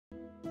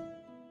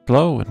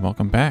Hello and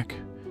welcome back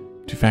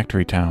to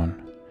Factory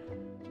Town.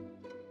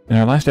 In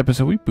our last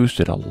episode we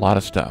boosted a lot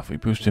of stuff. We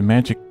boosted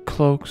magic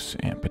cloaks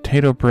and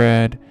potato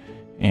bread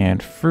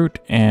and fruit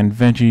and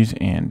veggies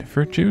and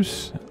fruit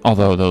juice,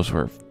 although those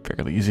were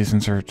fairly easy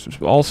since they're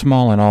all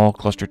small and all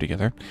clustered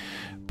together.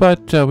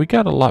 But we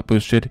got a lot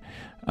boosted.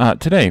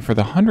 Today, for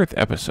the 100th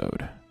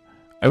episode,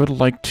 I would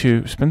like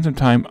to spend some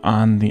time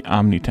on the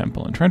Omni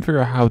Temple and try and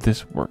figure out how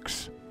this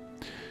works.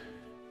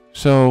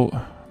 So,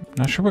 I'm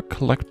not sure what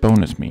collect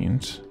bonus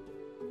means.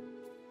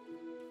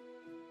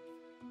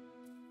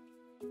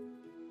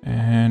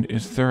 And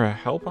is there a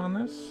help on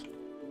this?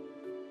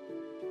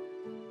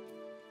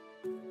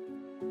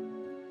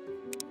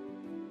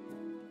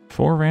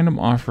 Four random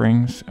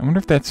offerings. I wonder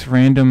if that's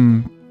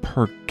random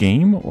per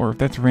game or if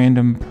that's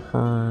random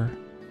per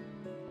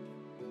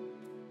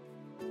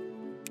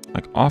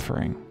like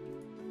offering.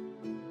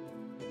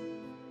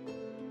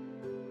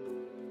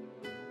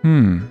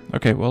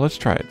 Okay, well let's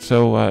try it.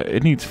 So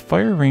it needs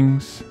fire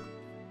rings,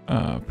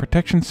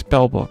 protection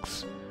spell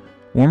books,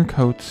 warm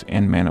coats,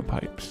 and mana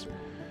pipes.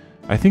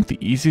 I think the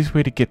easiest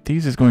way to get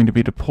these is going to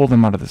be to pull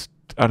them out of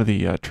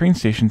the train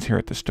stations here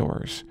at the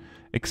stores,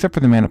 except for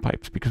the mana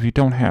pipes because we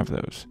don't have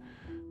those.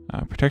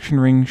 Protection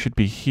ring should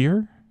be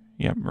here.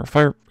 Yep, or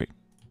fire. Wait,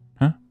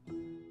 huh?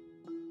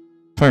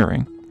 Fire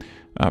ring.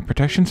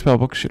 Protection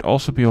spellbook should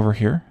also be over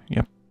here.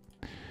 Yep.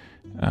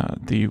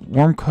 The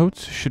warm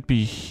coats should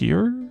be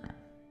here.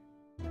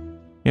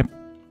 Yep.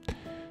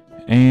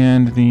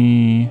 And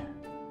the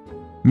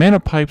mana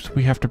pipes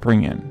we have to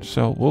bring in.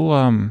 So we'll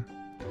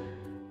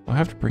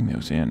have to bring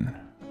those in.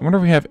 I wonder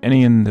if we have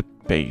any in the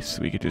base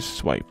we could just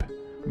swipe.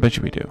 I bet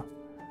you we do.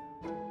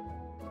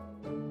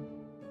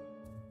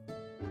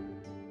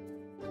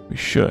 We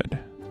should.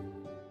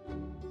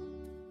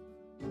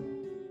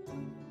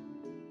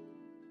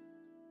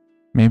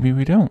 Maybe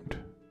we don't.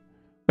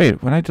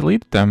 Wait, when I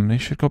deleted them, they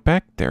should go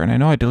back there, and I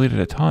know I deleted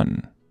a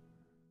ton.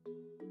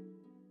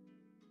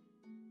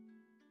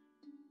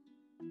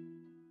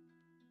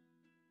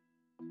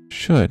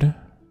 Should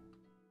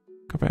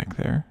go back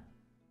there.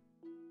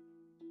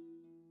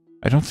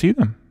 I don't see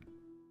them.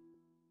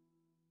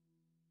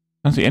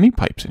 I don't see any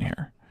pipes in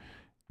here.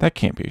 That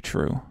can't be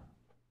true.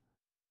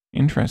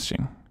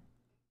 Interesting.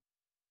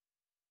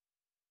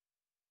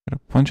 Got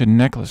a bunch of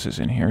necklaces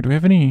in here. Do we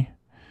have any...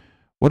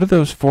 What of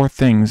those four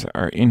things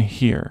are in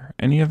here?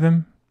 Any of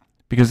them?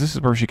 Because this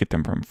is where we should get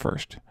them from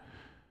first.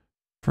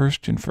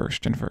 First.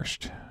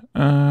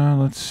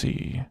 Let's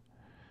see.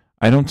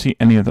 I don't see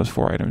any of those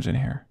four items in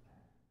here.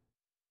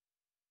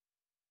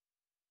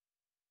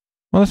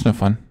 Well, that's no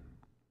fun.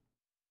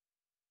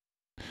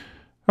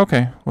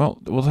 Okay, well,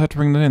 we'll have to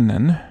bring that in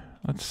then.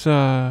 Let's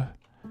start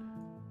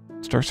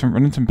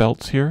running some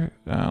belts here.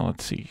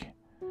 Let's see.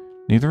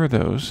 Neither of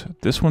those.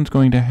 This one's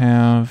going to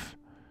have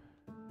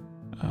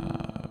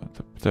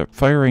the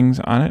fire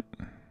rings on it.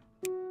 I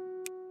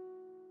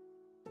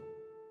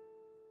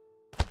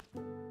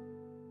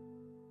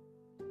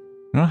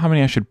don't know how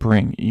many I should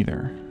bring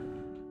either.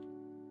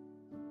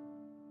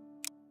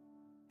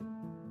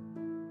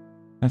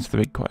 That's the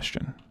big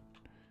question.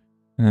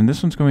 And then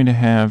this one's going to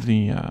have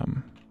the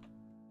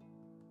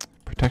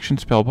protection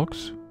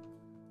spellbooks.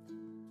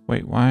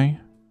 Wait, why?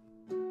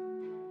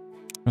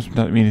 Must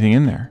not be anything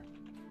in there.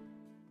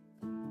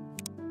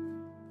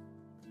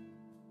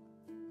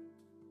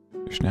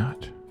 There's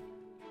not.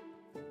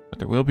 But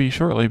there will be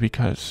shortly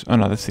because... Oh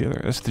no, that's the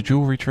other. That's the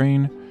jewelry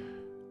train.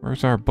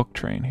 Where's our book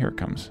train? Here it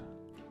comes.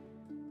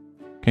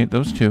 Okay,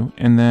 those two.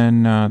 And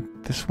then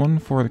this one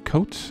for the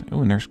coats.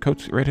 Oh, and there's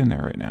coats right in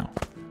there right now.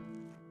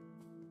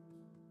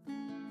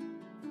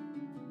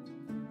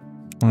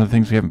 One of the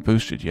things we haven't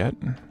boosted yet.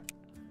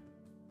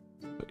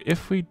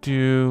 If we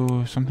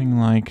do something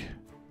like...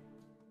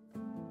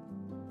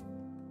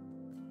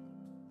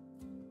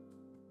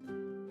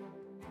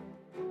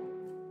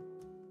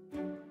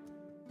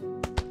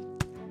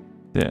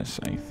 this,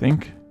 I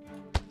think.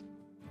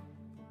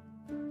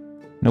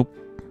 Nope.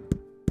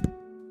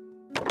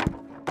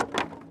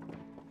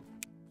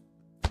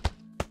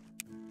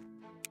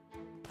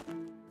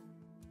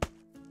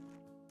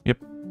 Yep.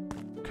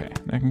 Okay,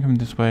 I can come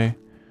this way.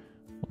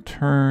 We'll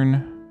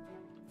turn.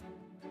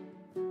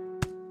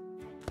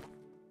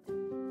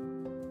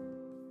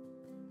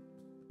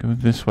 Go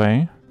this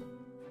way.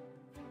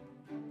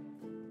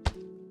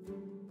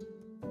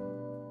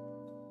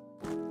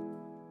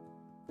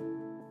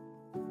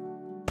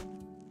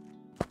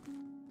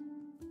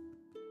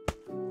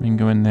 We can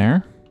go in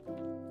there.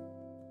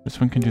 This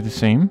one can do the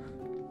same.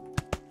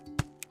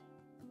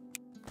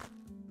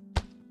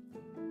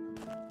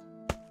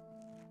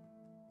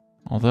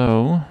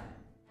 Although,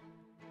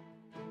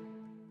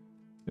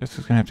 this is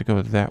going to have to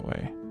go that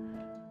way.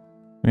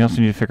 We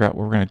also need to figure out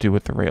what we're going to do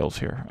with the rails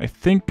here. I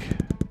think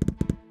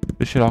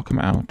this should all come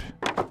out.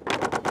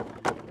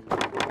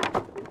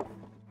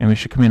 And we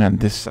should come in on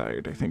this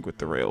side, I think, with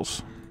the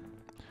rails.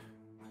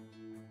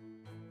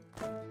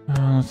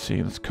 Let's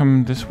see, let's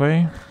come this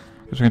way.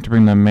 Because we're going to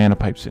bring the mana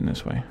pipes in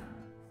this way.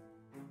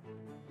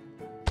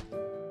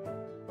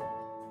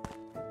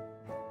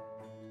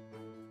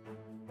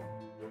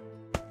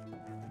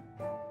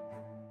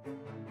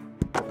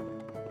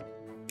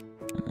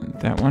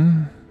 that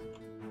one.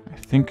 I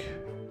think,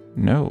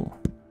 no.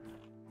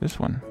 This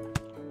one.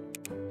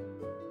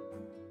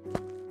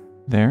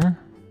 There.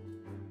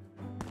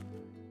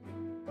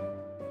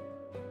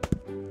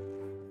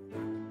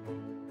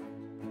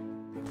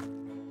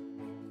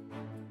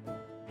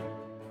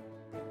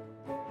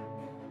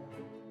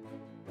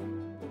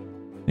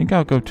 I think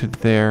I'll go to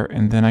there,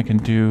 and then I can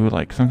do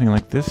like something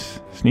like this,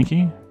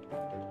 sneaky.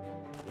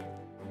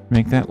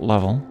 Make that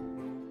level.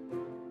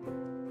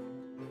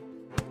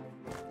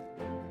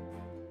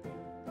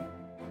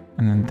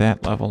 And then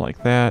that level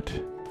like that.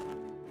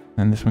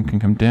 Then this one can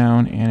come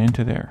down and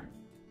into there.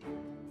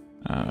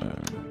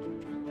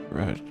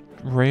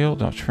 Rail,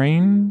 no,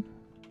 train.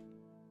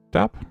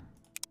 Stop.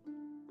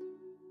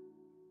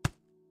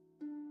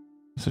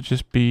 This will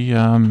just be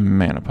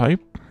mana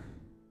pipe.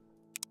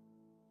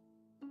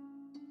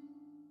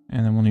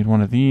 And then we'll need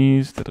one of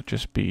these. That'll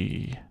just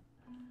be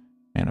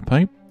mana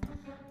pipe.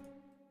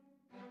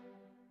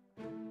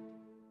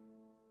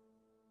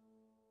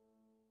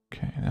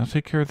 Okay, that'll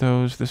take care of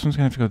those. This one's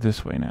gonna have to go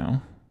this way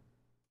now.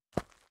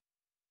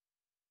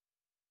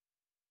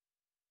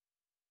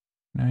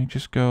 Now you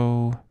just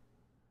go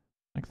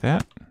like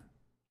that.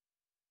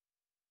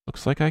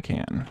 Looks like I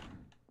can.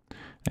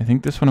 I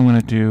think this one I'm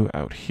gonna do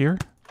out here.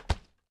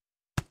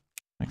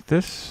 Like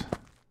this.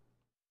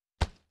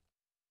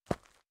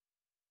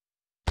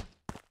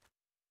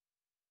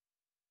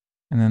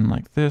 And then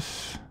like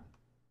this.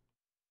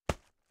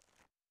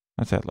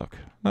 How's that look?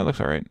 That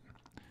looks alright.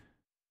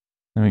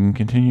 Then we can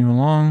continue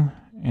along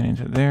and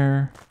into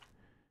there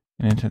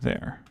and into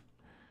there.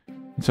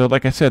 And so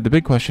like I said, the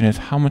big question is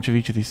how much of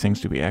each of these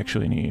things do we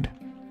actually need?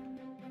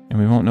 And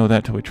we won't know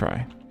that till we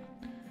try.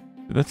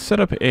 Let's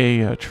set up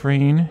a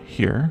train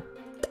here.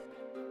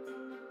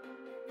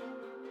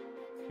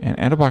 And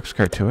add a box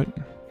cart to it.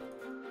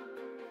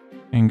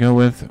 And go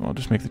with, we'll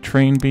just make the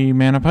train be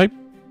mana pipe.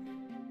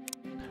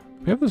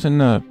 We have those in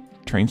the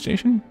train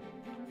station,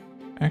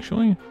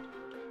 actually.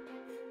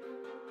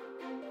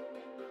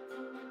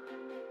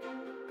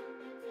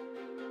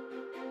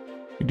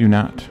 We do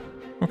not.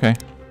 Okay.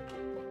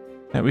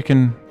 That we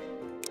can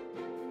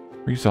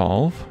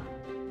resolve.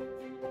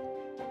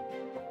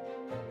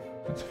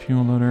 That's a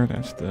fuel loader.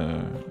 That's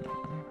the...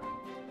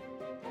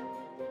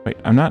 Wait,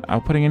 I'm not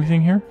outputting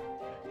anything here?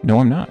 No,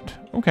 I'm not.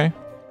 Okay.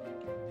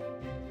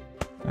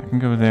 That can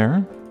go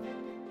there.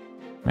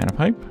 Mana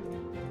pipe.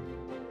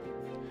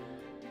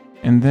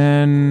 And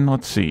then,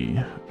 let's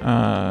see.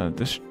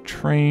 This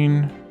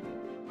train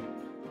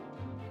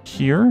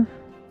here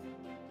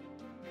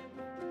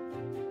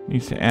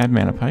needs to add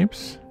mana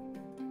pipes.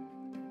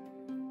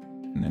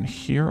 And then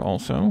here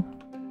also.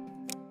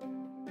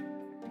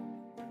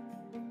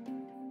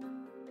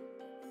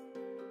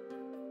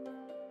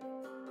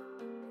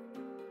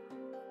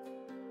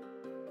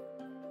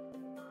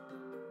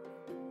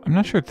 I'm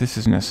not sure if this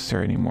is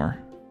necessary anymore,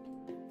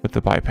 with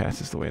the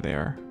bypasses the way they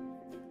are.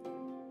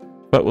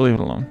 But we'll leave it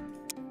alone.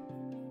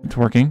 It's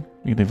working.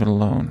 We leave it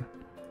alone.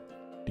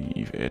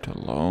 Leave it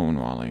alone,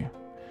 Wally.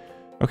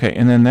 Okay,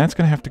 and then that's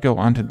going to have to go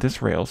onto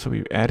this rail, so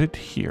we add it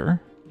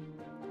here.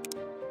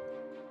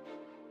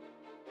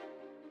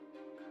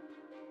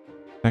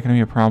 Is that going to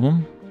be a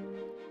problem?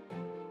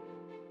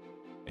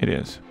 It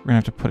is. We're going to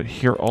have to put it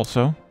here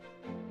also.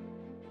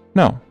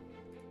 No.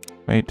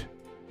 Wait.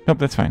 Nope,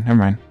 that's fine. Never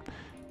mind.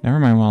 Never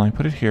mind, Wally.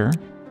 Put it here.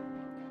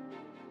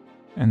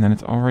 And then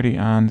it's already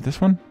on this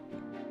one?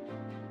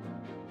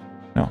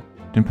 No.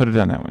 Didn't put it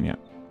on that one yet.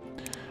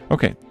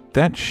 Okay.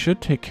 That should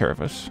take care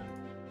of us.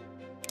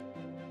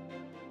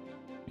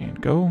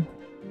 And go.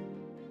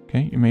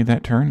 Okay, you made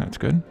that turn. That's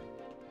good.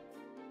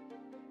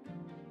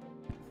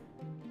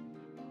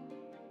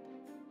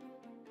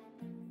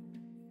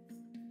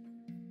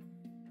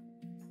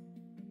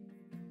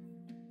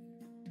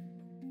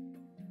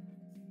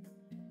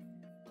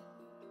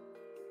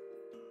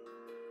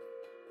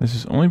 This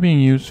is only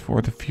being used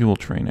for the fuel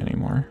train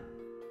anymore.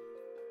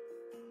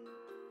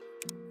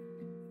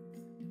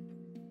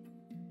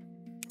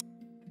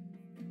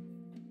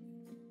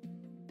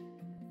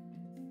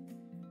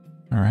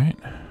 All right,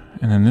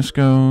 and then this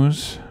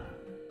goes,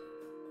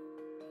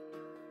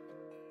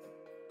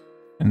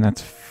 and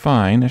that's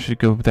fine. That should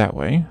go that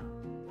way,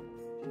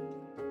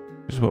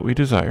 which is what we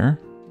desire.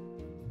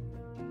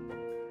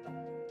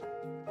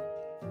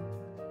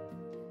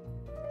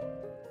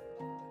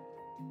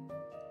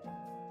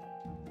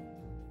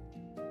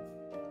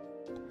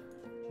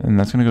 And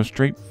that's going to go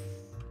straight...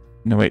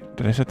 No, wait.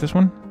 Did I set this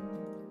one?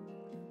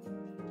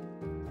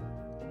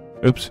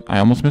 Oops. I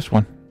almost missed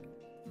one.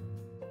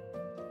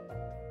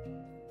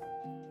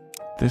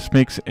 This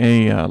makes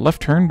a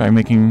left turn by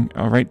making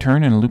a right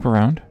turn and a loop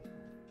around.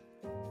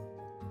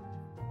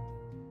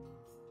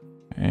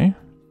 Okay.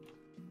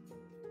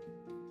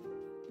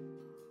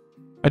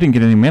 I didn't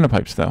get any mana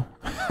pipes, though.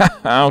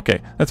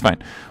 Okay, that's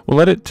fine. We'll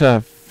let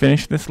it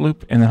finish this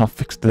loop, and then I'll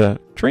fix the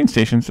train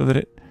station so that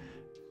it...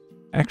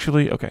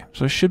 Actually, okay,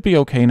 so it should be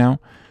okay now. Now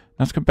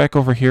let's come back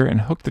over here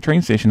and hook the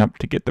train station up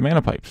to get the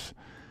mana pipes.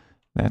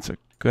 That's a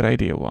good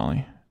idea,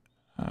 Wally.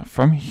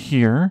 From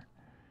here,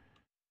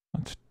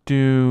 let's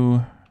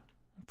do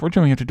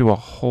Unfortunately, we have to do a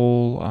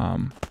whole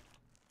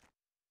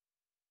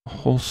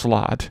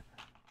slot.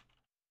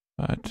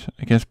 But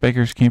I guess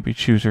beggars can't be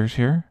choosers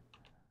here.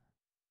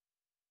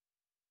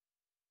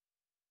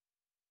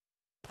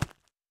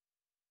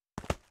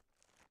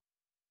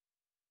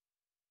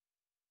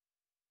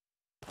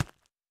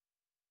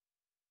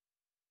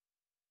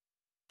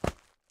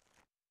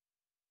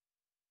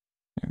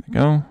 There we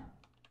go.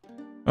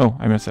 Oh,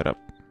 I messed that up.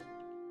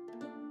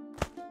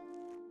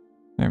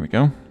 There we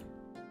go.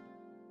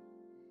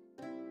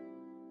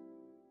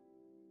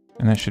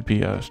 And that should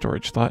be a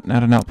storage slot,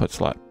 not an output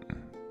slot.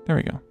 There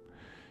we go.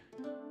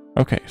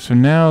 Okay, so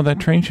now that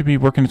train should be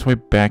working its way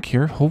back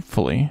here,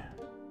 hopefully.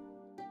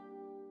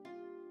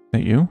 Is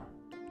that you?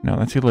 No,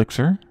 that's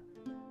Elixir.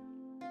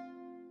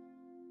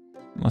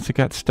 Unless it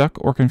got stuck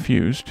or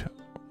confused.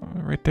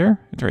 Right there?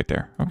 It's right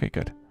there. Okay,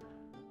 good.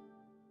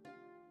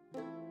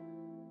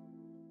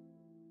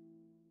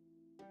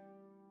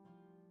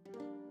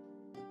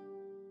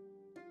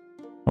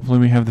 Hopefully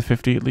we have the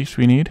 50 at least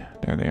we need.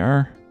 There they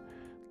are.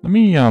 Let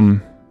me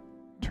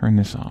turn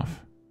this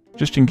off.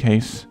 Just in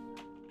case.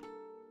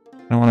 I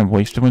don't want to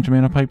waste a bunch of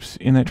mana pipes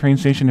in that train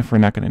station if we're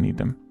not going to need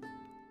them.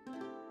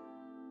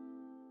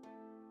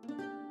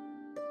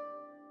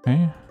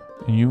 Okay.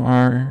 And you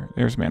are...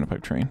 There's mana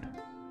pipe train.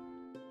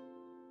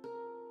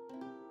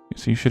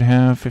 So you should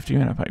have 50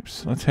 mana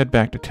pipes. Let's head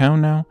back to town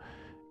now.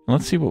 And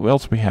let's see what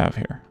else we have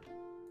here.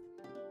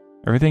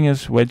 Everything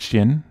is wedged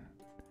in.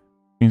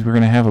 Means we're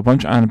going to have a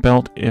bunch on a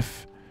belt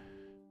if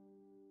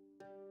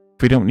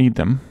we don't need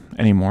them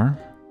anymore.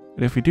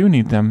 But if we do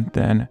need them,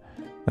 then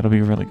that'll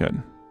be really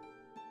good.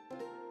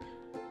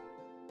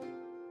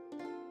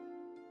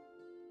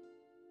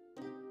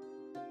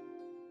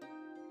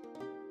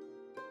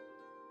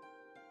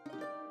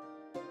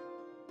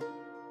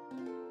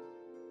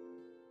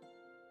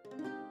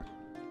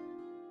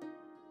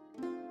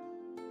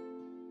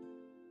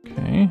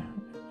 Okay,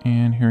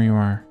 and here you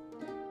are.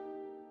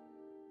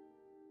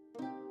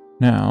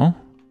 Now,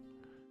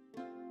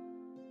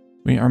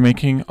 we are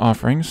making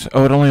offerings.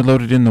 Oh, it only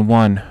loaded in the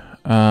one.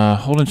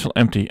 Hold until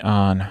empty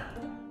on.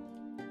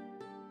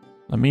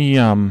 Let me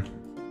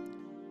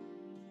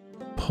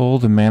pull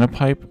the mana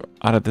pipe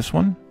out of this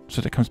one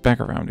so that it comes back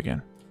around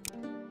again.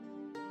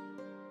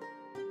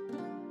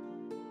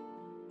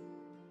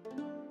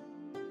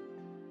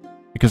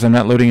 Because I'm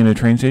not loading in a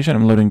train station,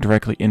 I'm loading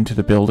directly into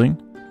the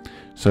building.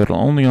 So it'll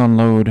only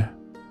unload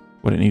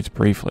what it needs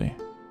briefly.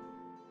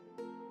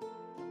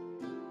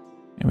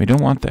 And we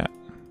don't want that.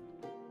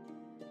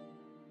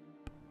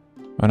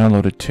 I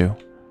unloaded 2.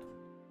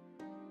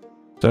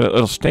 So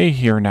it'll stay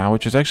here now,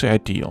 which is actually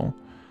ideal,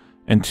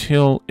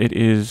 until it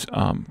is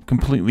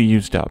completely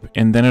used up,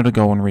 and then it'll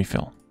go and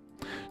refill.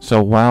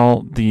 So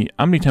while the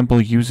Omni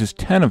Temple uses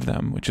 10 of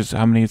them, which is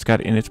how many it's got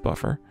in its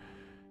buffer,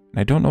 and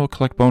I don't know what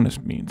collect bonus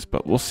means,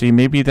 but we'll see.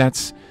 Maybe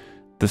that's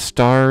the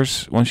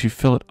stars once you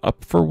fill it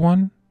up for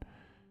 1.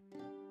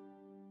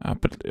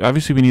 But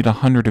obviously we need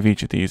 100 of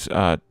each of these,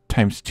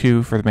 times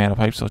 2 for the mana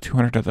pipe, so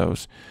 200 of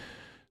those.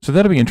 So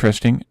that'll be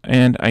interesting,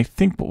 and I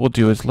think what we'll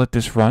do is let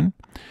this run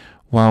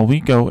while we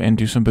go and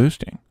do some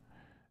boosting.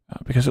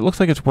 Because it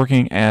looks like it's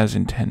working as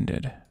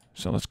intended.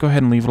 So let's go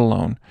ahead and leave it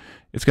alone.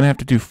 It's going to have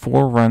to do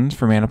 4 runs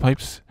for mana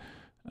pipes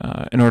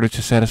in order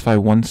to satisfy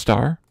 1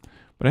 star,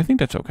 but I think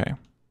that's okay.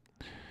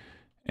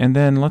 And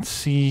then let's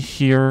see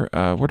here,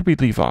 where did we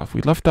leave off?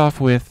 We left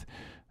off with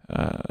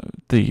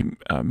the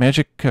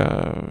magic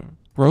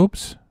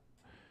robes,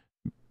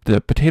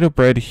 the potato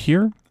bread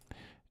here,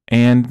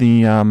 and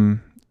the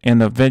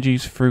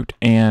veggies, fruit,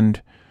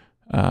 and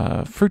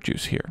fruit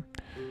juice here.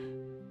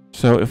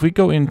 So if we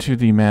go into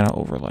the mana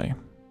overlay,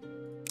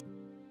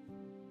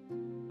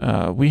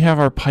 we have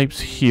our pipes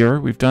here.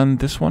 We've done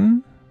this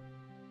one.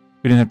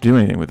 We didn't have to do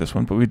anything with this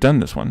one, but we've done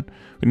this one.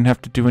 We didn't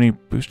have to do any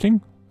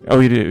boosting. Oh,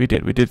 we did. We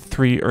did. We did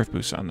 3 earth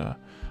boosts on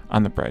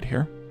the bread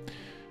here.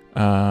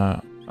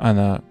 On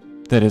the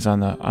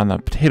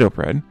potato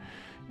bread.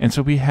 And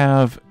so we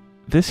have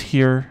this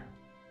here,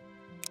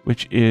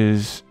 which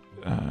is,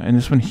 and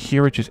this one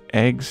here, which is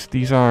eggs.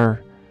 These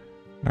are,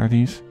 what are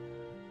these?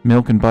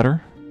 Milk and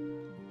butter.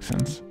 Makes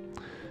sense.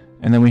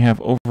 And then we have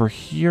over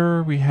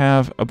here, we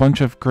have a bunch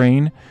of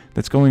grain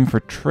that's going for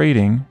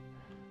trading.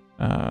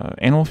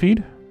 Animal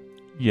feed?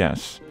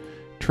 Yes.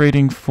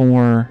 Trading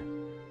for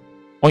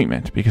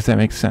ointment, because that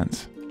makes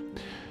sense.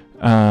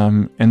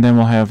 And then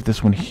we'll have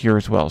this one here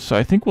as well. So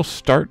I think we'll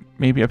start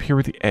maybe up here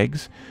with the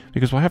eggs,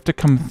 because we'll have to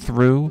come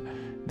through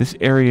this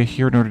area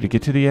here in order to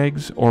get to the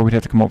eggs, or we'd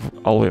have to come over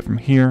all the way from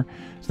here.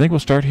 So I think we'll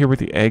start here with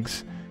the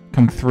eggs,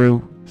 come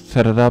through,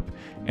 set it up,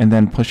 and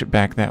then push it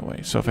back that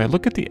way. So if I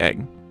look at the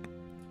egg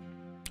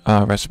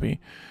recipe,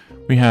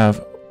 we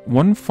have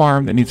 1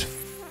 farm that needs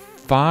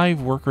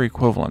 5 worker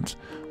equivalents.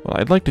 Well,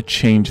 I'd like to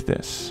change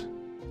this.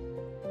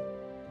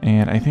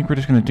 And I think we're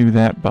just going to do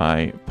that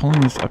by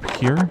pulling this up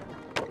here.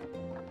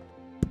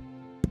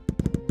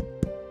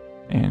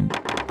 And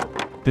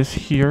this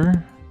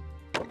here.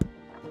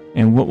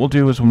 And what we'll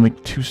do is we'll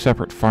make 2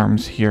 separate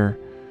farms here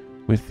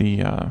with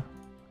the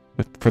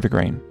for the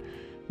grain.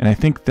 And I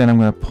think then I'm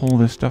going to pull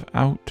this stuff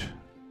out.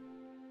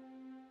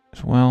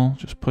 as well.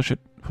 Just push it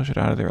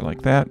out of there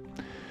like that.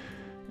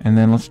 And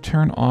then let's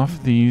turn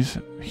off these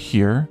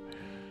here.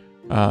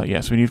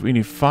 Yeah, so we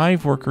need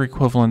 5 worker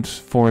equivalents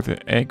for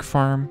the egg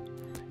farm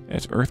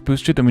as earth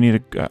boosted. Then we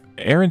need a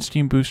air and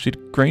steam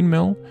boosted grain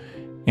mill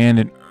and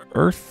an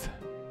earth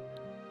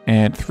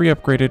and 3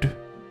 upgraded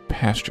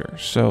pasture.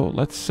 So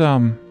let's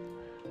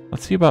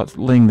see about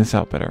laying this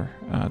out better.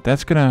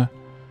 That's gonna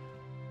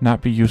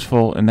not be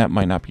useful, and that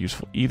might not be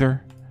useful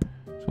either.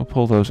 So we'll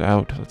pull those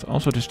out. Let's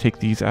also just take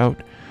these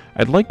out.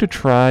 I'd like to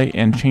try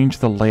and change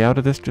the layout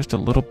of this just a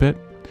little bit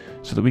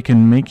so that we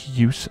can make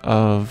use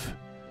of,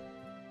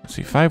 let's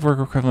see, 5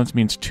 worker equivalents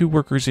means 2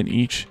 workers in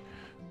each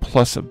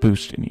plus a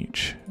boost in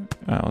each.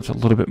 It's a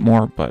little bit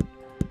more, but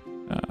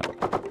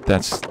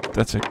that's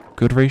a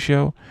good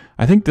ratio.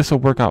 I think this will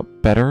work out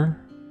better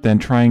than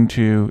trying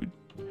to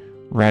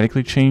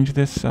radically change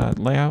this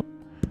layout,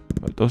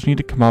 but those need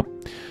to come up.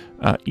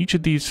 Each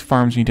of these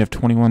farms need to have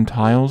 21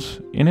 tiles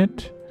in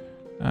it.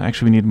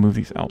 Actually, we need to move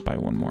these out by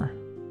 1 more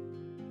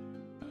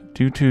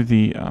due to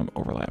the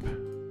overlap.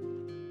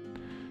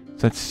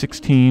 So that's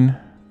 16,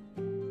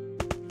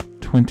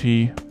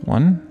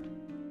 21,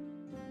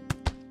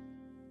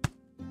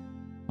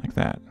 like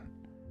that.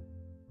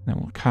 Then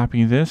we'll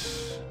copy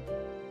this.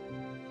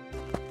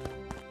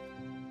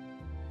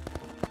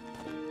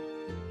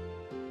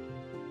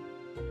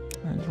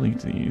 And delete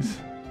these.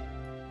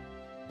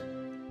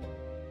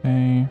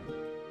 Okay.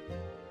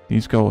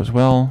 These go as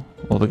well.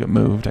 Well, they get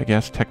moved, I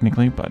guess,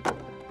 technically, but...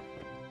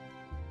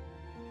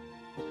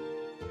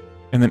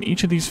 And then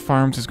each of these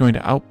farms is going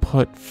to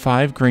output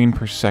 5 grain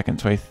per second.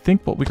 So I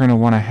think what we're going to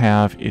want to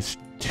have is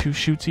 2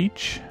 chutes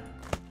each.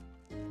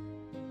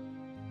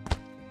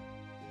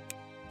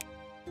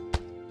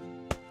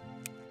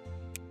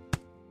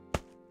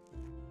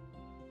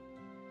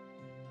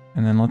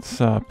 And then let's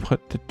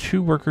put the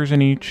 2 workers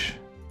in each.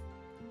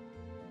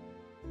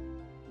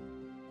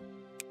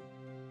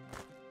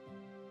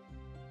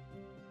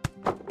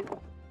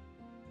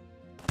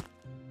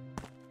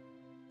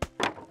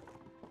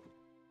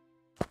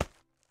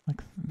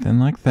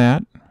 Like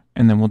that,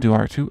 and then we'll do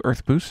our 2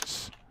 earth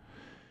boosts.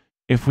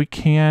 If we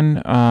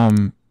can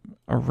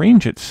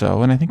arrange it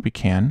so, and I think we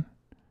can.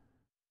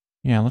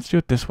 Yeah, let's do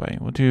it this way.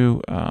 We'll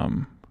do,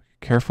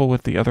 careful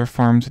with the other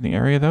farms in the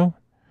area though.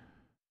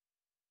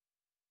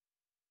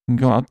 We can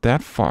go out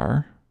that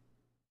far.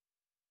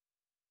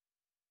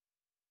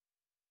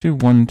 Do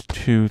 1,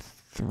 2,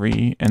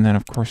 3, and then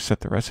of course set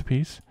the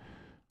recipes.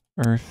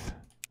 Earth.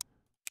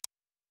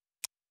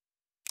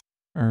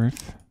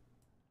 Earth.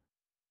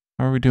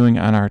 How are we doing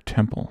on our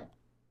temple?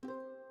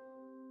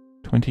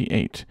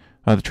 28.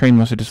 The train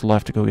must have just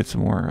left to go get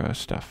some more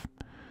stuff.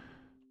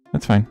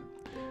 That's fine.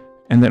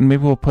 And then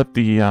maybe we'll put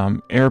the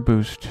air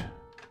boost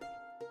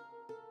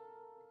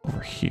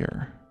over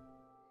here.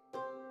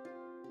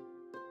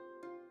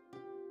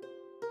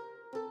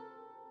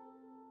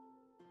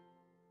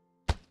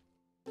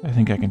 I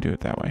think I can do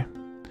it that way.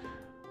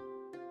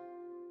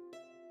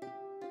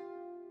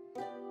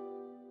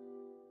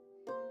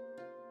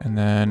 And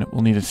then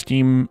we'll need a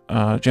steam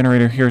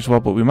generator here as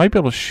well, but we might be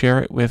able to share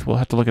it with, we'll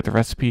have to look at the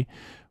recipe,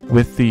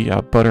 with the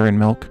butter and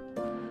milk.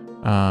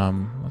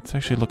 Let's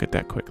actually look at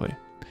that quickly.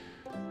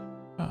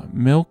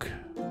 Milk,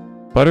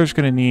 butter's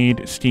going to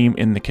need steam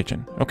in the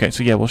kitchen. Okay,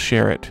 so yeah, we'll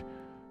share it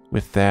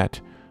with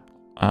that.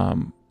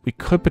 We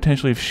could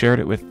potentially have shared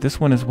it with this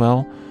one as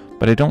well,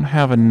 but I don't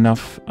have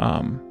enough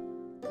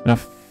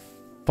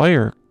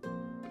fire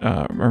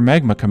or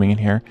magma coming in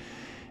here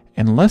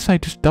unless I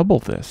just double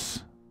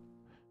this.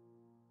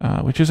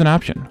 Which is an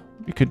option.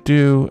 We could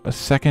do a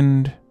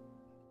second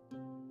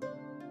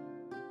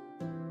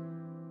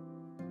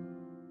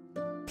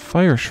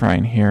fire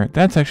shrine here.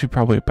 That's actually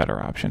probably a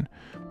better option.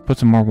 Put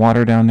some more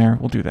water down there.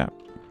 We'll do that.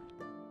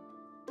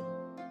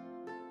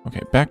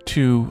 Okay, back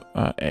to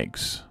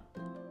eggs.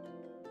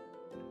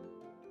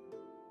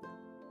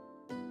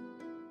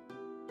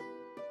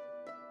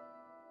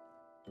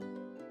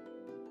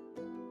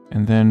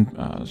 And then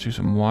let's do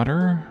some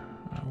water.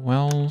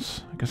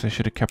 Wells. I guess I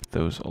should have kept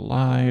those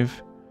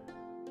alive.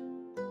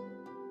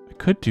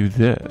 Could do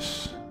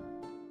this.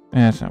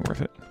 It's not worth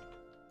it.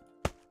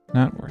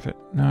 Not worth it.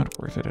 Not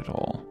worth it at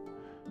all.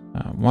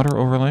 Water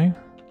overlay.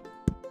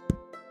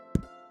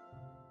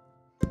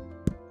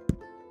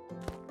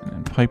 And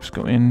then pipes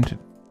go into...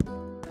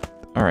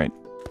 Alright,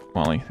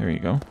 Wally, there you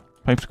go.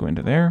 Pipes go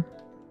into there.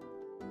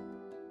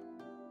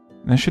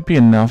 And that should be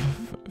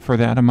enough for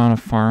that amount of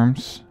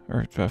farms,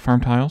 or farm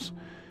tiles.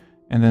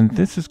 And then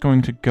this is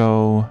going to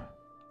go...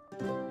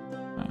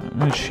 I'm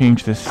going to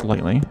change this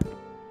slightly.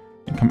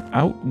 And come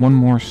out 1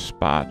 more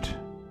spot.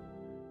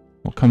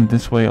 We'll come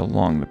this way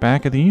along the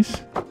back of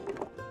these.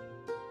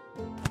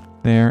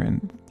 There,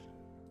 and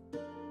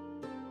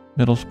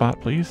middle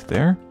spot, please.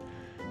 There.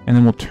 And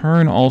then we'll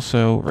turn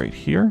also right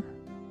here.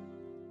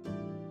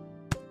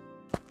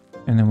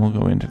 And then we'll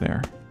go into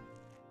there.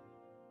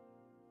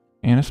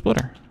 And a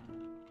splitter.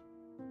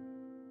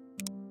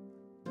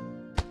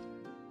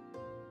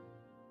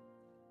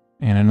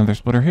 And another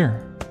splitter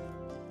here.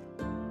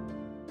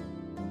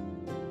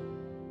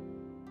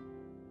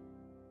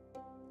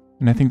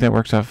 And I think that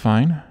works out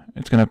fine.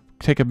 It's going to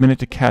take a minute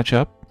to catch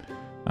up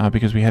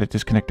because we had it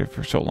disconnected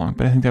for so long,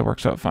 but I think that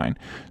works out fine.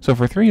 So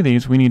for 3 of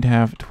these, we need to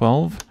have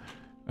 12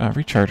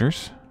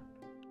 rechargers.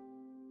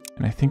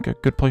 And I think a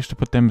good place to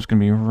put them is going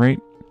to be right...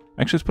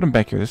 Actually, let's put them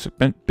back here. This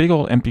big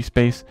old empty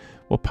space.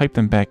 We'll pipe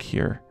them back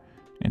here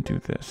and do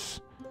this.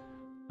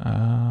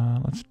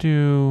 Let's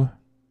do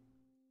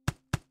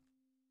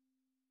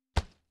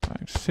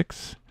 5,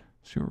 6.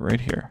 Let's do it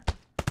right here.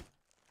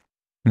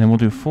 And then we'll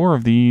do 4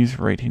 of these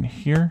right in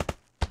here,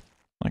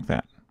 like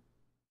that.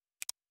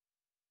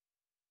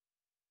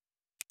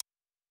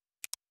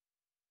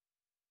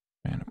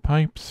 And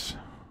pipes.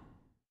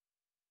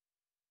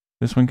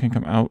 This one can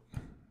come out.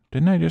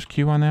 Didn't I just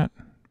queue on that?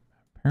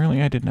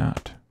 Apparently I did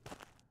not.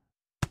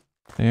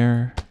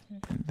 There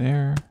and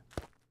there.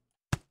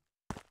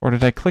 Or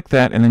did I click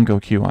that and then go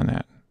queue on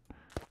that?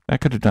 I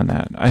could have done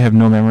that. I have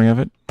no memory of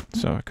it,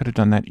 so I could have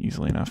done that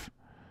easily enough.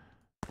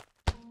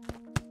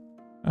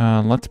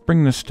 Let's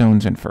bring the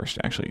stones in first,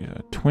 actually.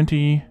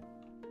 20.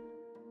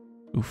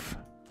 Oof.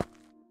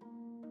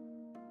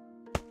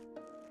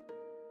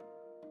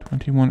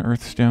 21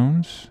 earth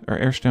stones, or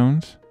air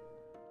stones.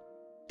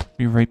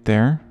 Be right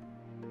there.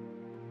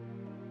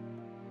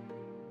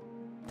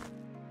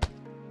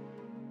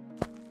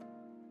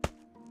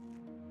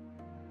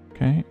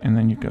 Okay, and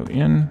then you go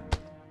in.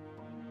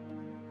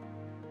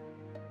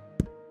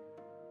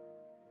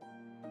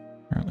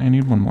 I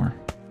need one more.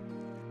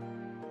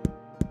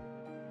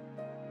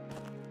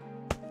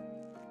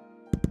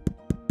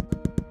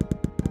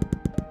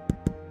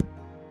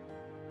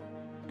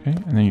 Okay,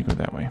 and then you go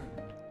that way.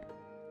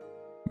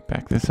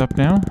 Back this up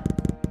now.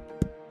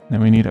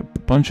 Then we need a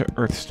bunch of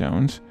earth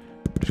stones.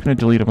 I'm just going to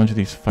delete a bunch of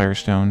these fire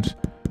stones.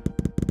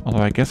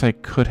 Although I guess I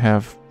could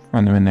have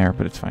run them in there,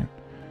 but it's fine.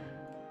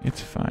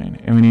 It's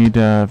fine. And we need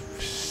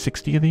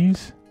 60 of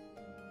these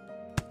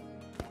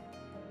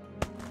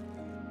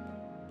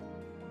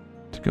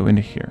to go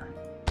into here.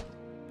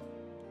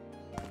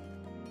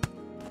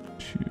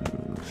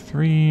 2,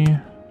 3.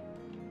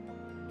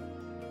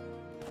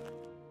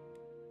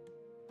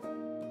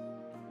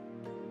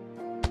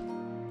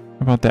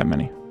 About that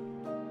many.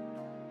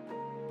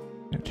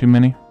 Too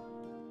many?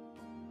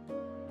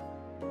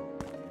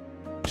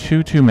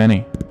 Too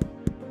many.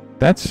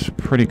 That's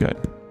pretty good.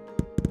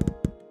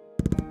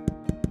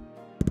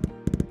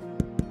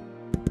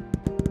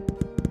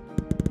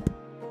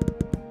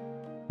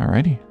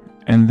 Alrighty.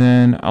 And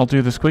then I'll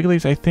do the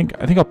squigglies. I think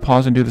I'll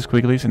pause and do the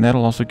squigglies, and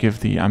that'll also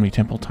give the Omni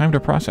Temple time to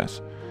process.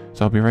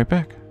 So I'll be right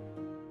back.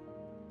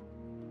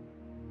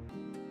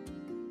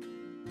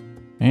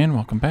 And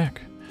welcome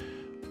back.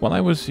 While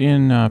I was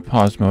in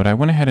pause mode, I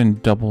went ahead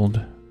and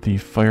doubled the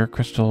fire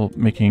crystal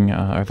making,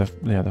 or the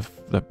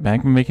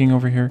magma making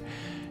over here,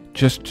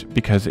 just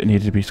because it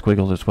needed to be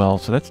squiggled as well.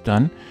 So that's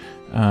done.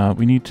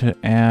 We need to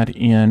add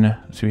in,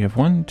 so we have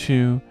 1,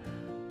 2,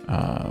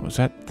 was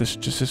that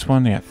just this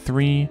one? Yeah,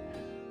 3,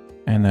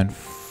 and then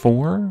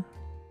 4.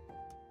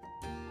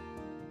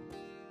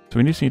 So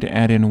we just need to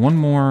add in one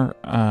more,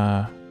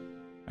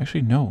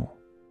 actually no.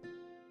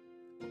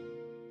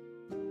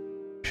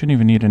 Shouldn't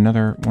even need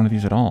another one of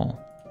these at all,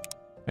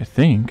 I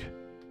think.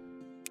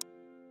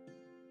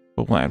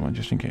 But we'll add one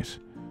just in case.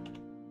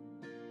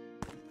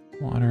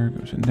 Water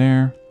goes in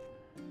there.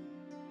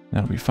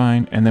 That'll be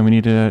fine. And then we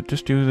need to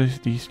just do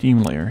the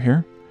steam layer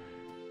here.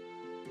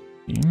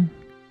 Steam.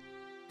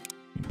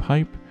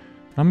 Pipe.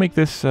 I'll make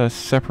this a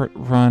separate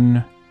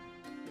run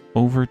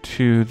over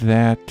to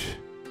that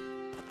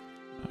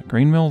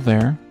grain mill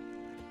there.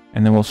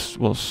 And then we'll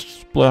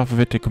split off of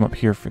it to come up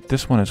here for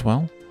this one as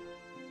well.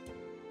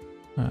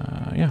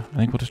 Yeah, I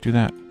think we'll just do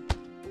that.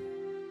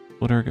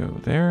 Splitter go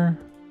there.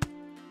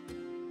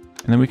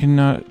 And then we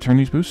can turn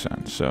these boosts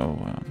on.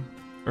 So,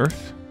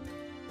 earth,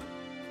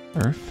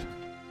 earth,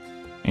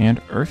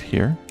 and earth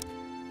here.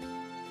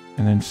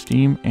 And then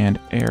steam and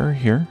air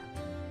here.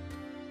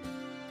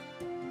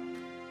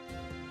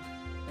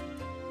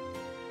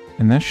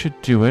 And that should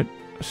do it,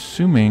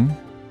 assuming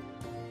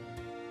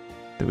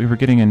that we were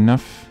getting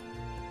enough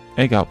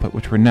egg output,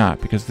 which we're not,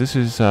 because this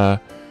is 5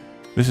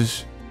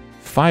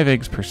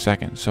 eggs per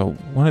second. So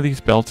one of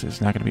these belts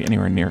is not going to be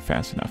anywhere near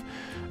fast enough.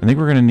 I think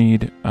we're going to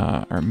need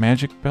our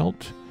magic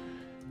belt,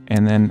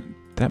 and then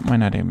that might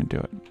not even do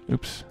it.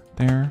 Oops.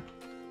 There.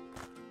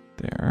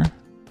 There.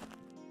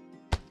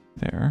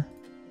 There.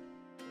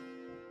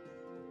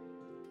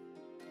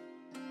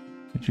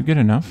 Did you get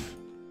enough?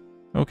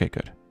 Okay,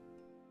 good.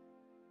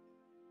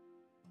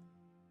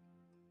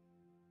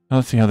 Now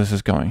let's see how this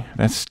is going.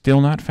 That's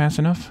still not fast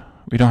enough.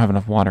 We don't have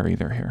enough water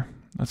either here.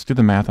 Let's do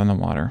the math on the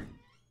water.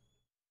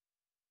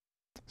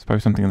 It's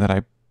probably something that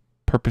I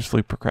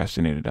purposely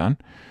procrastinated on.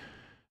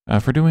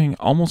 For doing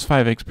almost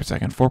 5 eggs per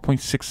second,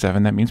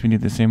 4.67, that means we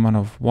need the same amount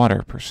of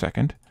water per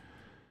second.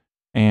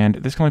 And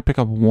this can only pick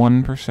up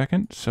 1 per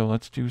second, so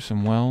let's do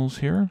some wells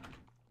here.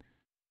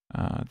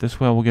 This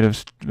well will get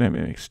us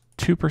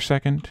 2 per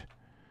second,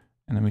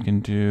 and then we can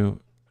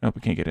do... Nope,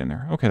 we can't get in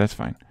there. Okay, that's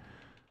fine.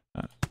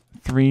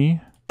 3,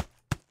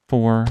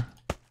 4,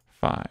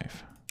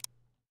 5.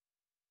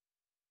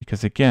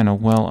 Because again, a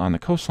well on the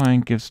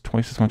coastline gives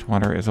twice as much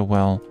water as a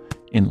well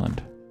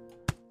inland.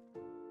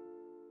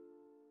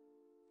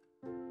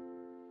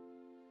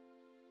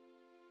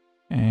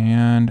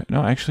 And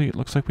no, actually, it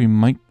looks like we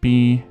might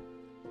be...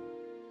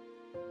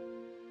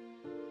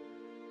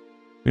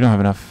 We don't have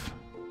enough.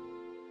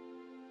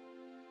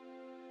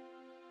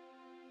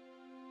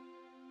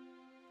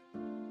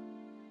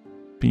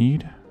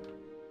 Speed.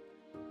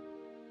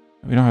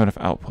 We don't have enough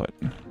output.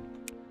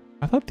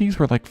 I thought these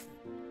were like...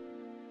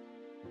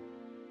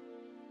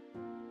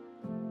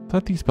 I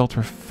thought these belts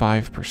were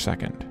 5 per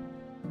second.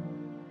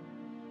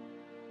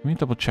 Let me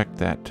double check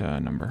that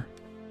number.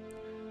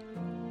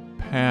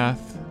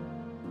 Path.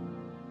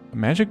 A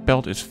magic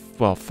belt is,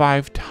 well,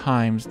 5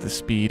 times the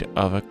speed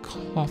of a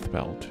cloth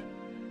belt.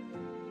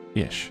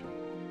 Ish.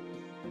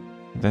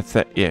 That's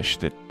that ish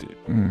that...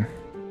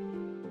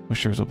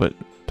 wish there was a little bit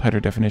tighter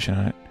definition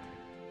on it.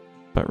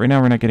 But right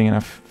now we're not getting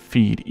enough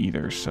feed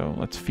either, so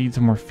let's feed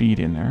some more feed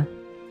in there.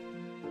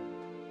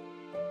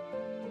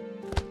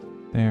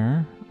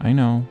 There. I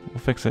know. We'll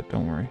fix it,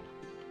 don't worry.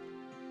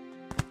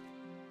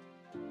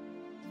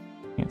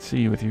 Can't see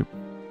you with your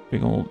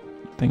big old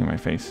thing in my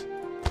face.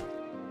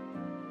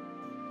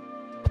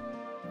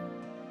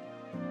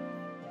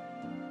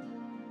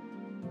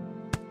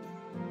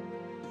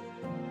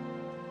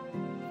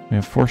 We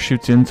have 4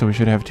 chutes in, so we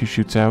should have 2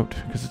 chutes out,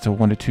 because it's a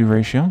 1-to-2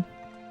 ratio.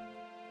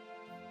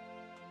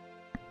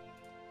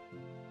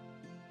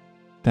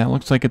 That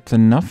looks like it's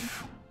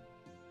enough.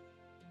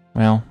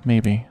 Well,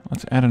 maybe.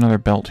 Let's add another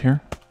belt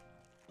here.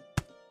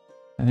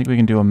 I think we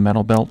can do a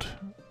metal belt.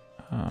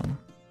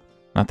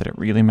 Not that it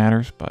really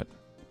matters, but...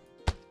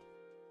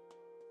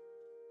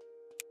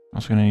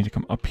 Also going to need to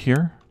come up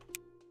here.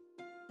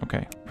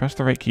 Okay, press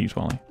the right keys,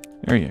 Wally.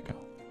 There you go.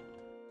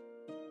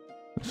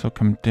 This will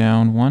come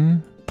down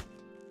 1.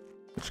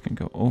 This can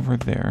go over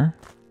there.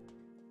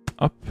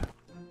 Up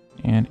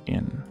and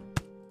in.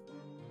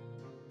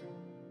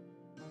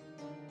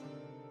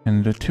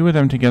 And the 2 of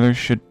them together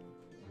should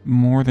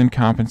more than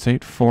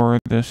compensate for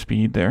the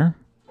speed there.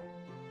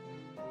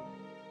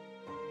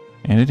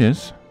 And it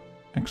is.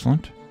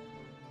 Excellent.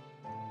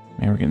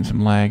 Man, we're getting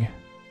some lag.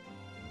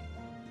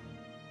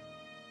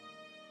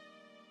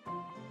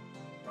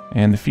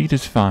 And the feed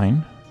is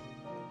fine.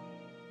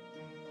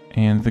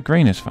 And the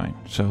grain is fine.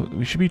 So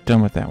we should be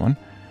done with that one.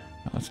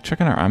 Now let's check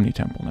on our Omni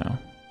Temple now.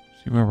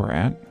 See where we're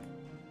at.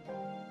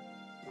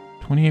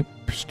 28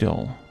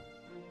 still.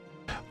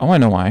 Oh, I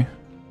know why.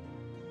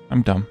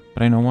 I'm dumb,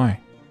 but I know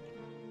why.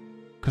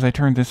 Because I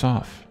turned this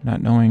off,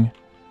 not knowing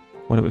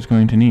what it was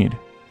going to need.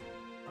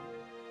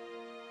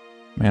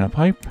 Mana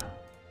pipe.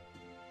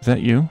 Is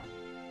that you?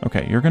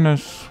 Okay, you're going to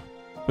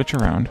switch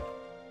around.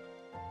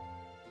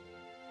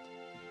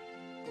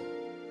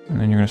 And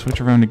then you're going to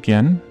switch around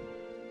again.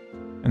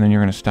 And then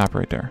you're going to stop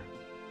right there.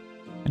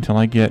 Until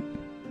I get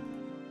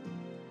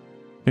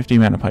 50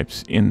 mana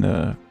pipes in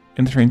the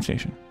train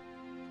station.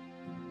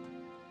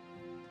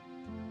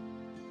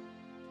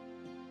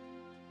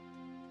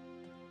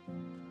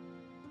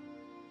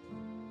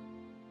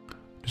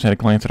 Just had a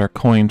glance at our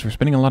coins. We're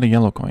spending a lot of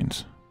yellow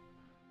coins.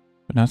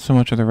 But not so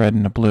much of the red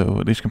and the blue,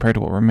 at least compared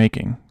to what we're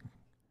making.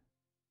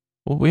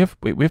 Well, we have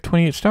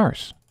 28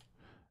 stars.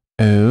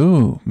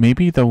 Oh,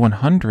 maybe the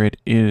 100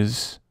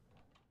 is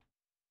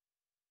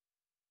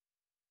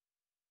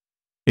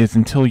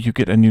until you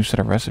get a new set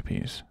of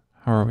recipes.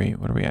 How are we?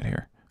 What are we at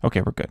here?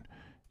 Okay, we're good.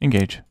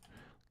 Engage.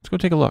 Let's go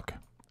take a look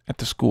at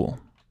the school.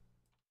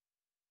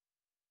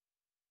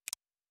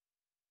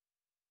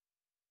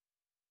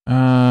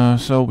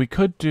 So we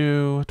could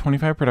do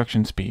 25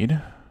 production speed.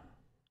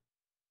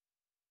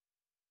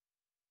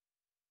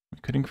 We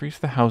could increase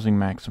the housing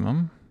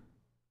maximum.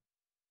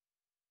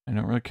 I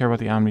don't really care about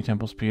the Omni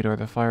Temple speed or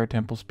the Fire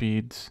Temple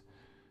speeds.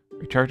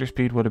 Recharger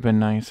speed would have been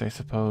nice, I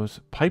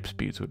suppose. Pipe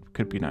speeds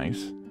could be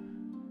nice.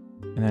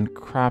 And then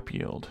crop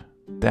yield.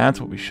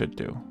 That's what we should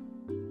do.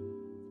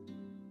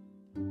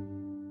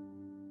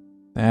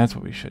 That's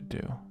what we should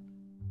do.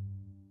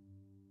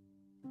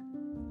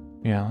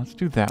 Yeah, let's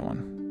do that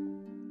one.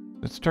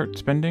 Let's start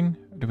spending.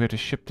 Or do we have to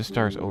ship the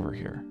stars over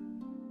here?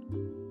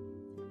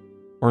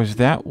 Or is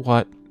that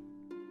what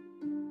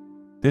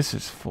this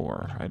is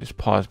for? I just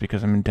paused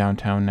because I'm in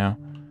downtown now.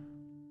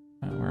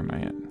 Where am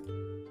I at?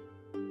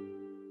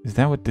 Is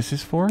that what this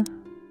is for?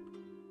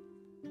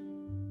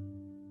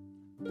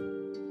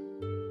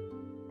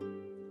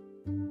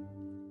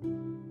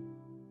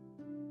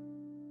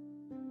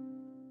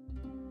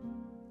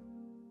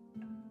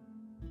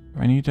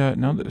 I need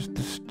no.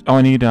 This. Oh,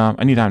 I need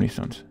Omni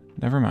stones.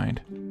 Never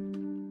mind.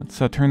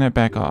 Let's turn that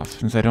back off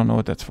since I don't know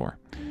what that's for.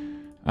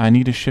 I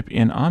need to ship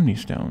in Omni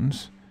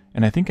stones,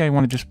 and I think I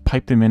want to just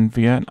pipe them in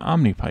via an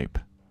Omni pipe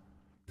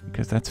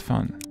because that's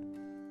fun.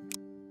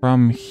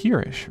 From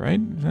here-ish, right?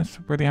 That's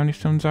where the Omni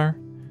stones are.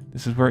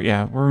 This is where,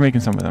 yeah, we're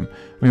making some of them.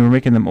 I mean, we're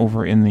making them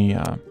over in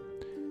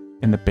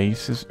the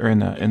bases or in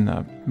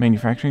the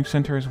manufacturing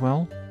center as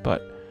well.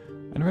 But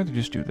I'd rather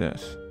just do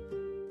this.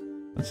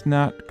 Let's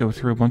not go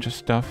through a bunch of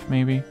stuff,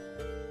 maybe.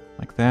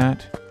 Like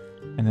that.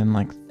 And then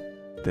like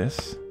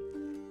this.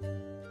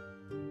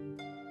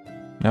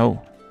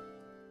 No.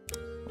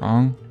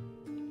 Wrong.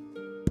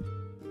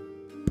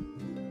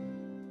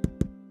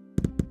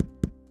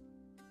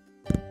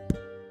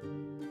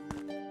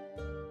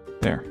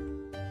 There.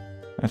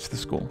 That's the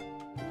school.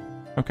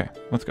 Okay,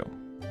 let's go.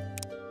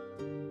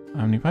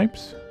 Omni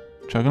pipes.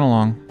 Chugging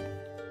along.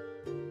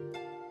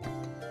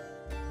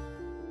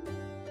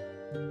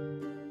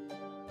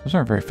 Those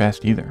aren't very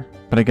fast either.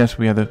 But I guess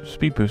we have the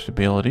speed boost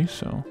ability,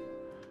 so...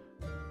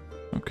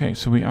 Okay,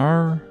 so we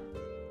are...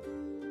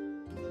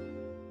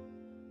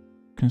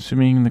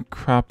 consuming the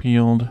crop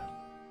yield.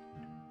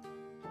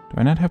 Do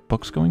I not have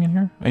books going in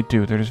here? I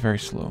do, they're just very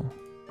slow.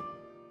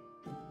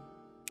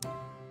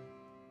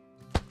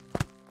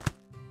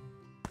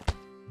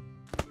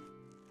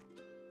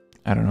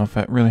 I don't know if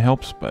that really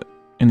helps, but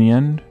in the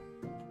end...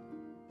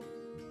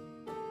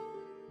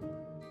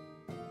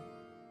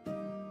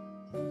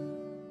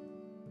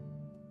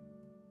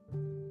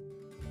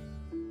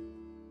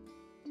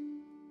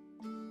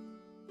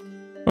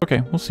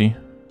 Okay, we'll see.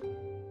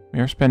 We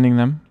are spending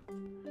them.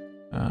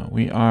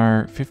 We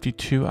are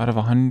 52 out of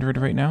 100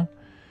 right now.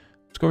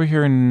 Let's go over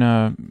here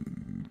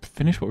and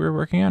finish what we were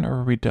working on, or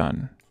are we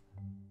done?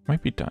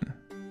 Might be done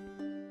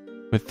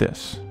with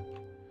this.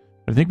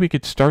 But I think we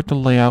could start the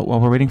layout while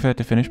we're waiting for that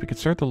to finish. We could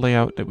start the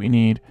layout that we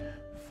need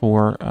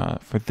for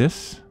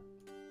this.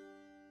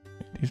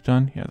 These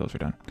done? Yeah, those are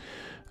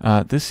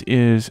done. This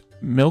is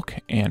milk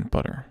and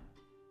butter.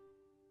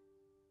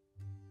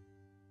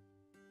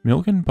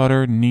 Milk and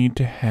butter need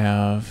to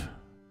have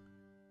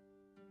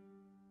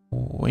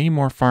way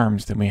more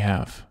farms than we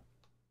have.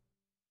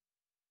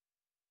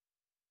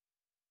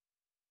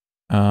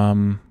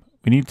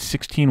 We need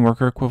 16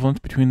 worker equivalents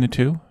between the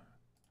two.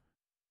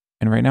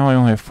 And right now I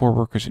only have 4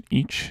 workers in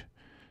each.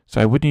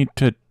 So I would need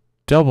to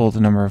double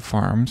the number of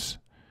farms,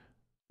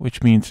 which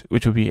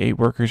would be 8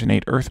 workers and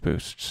 8 earth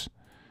boosts.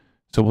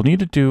 So we'll need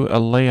to do a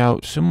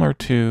layout similar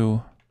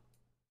to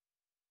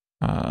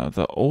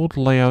the old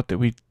layout that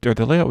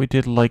the layout we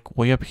did like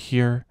way up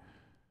here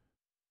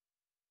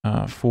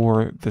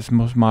for this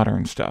most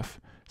modern stuff.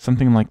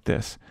 Something like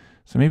this.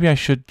 So maybe I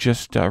should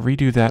just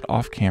redo that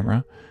off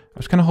camera. I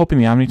was kind of hoping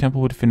the Omni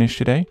Temple would finish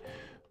today,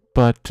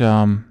 but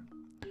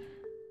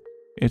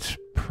it's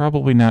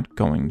probably not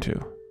going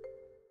to,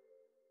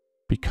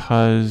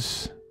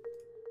 because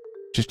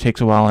it just takes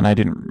a while and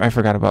I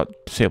forgot about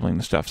disabling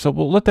the stuff. So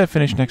we'll let that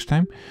finish next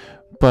time,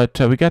 but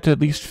we got to at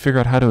least figure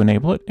out how to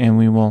enable it, and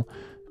we will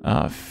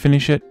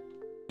finish it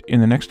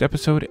in the next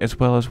episode, as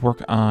well as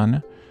work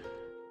on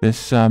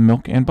this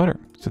milk and butter.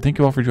 So thank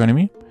you all for joining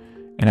me,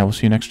 and I will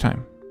see you next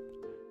time.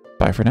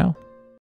 Bye for now.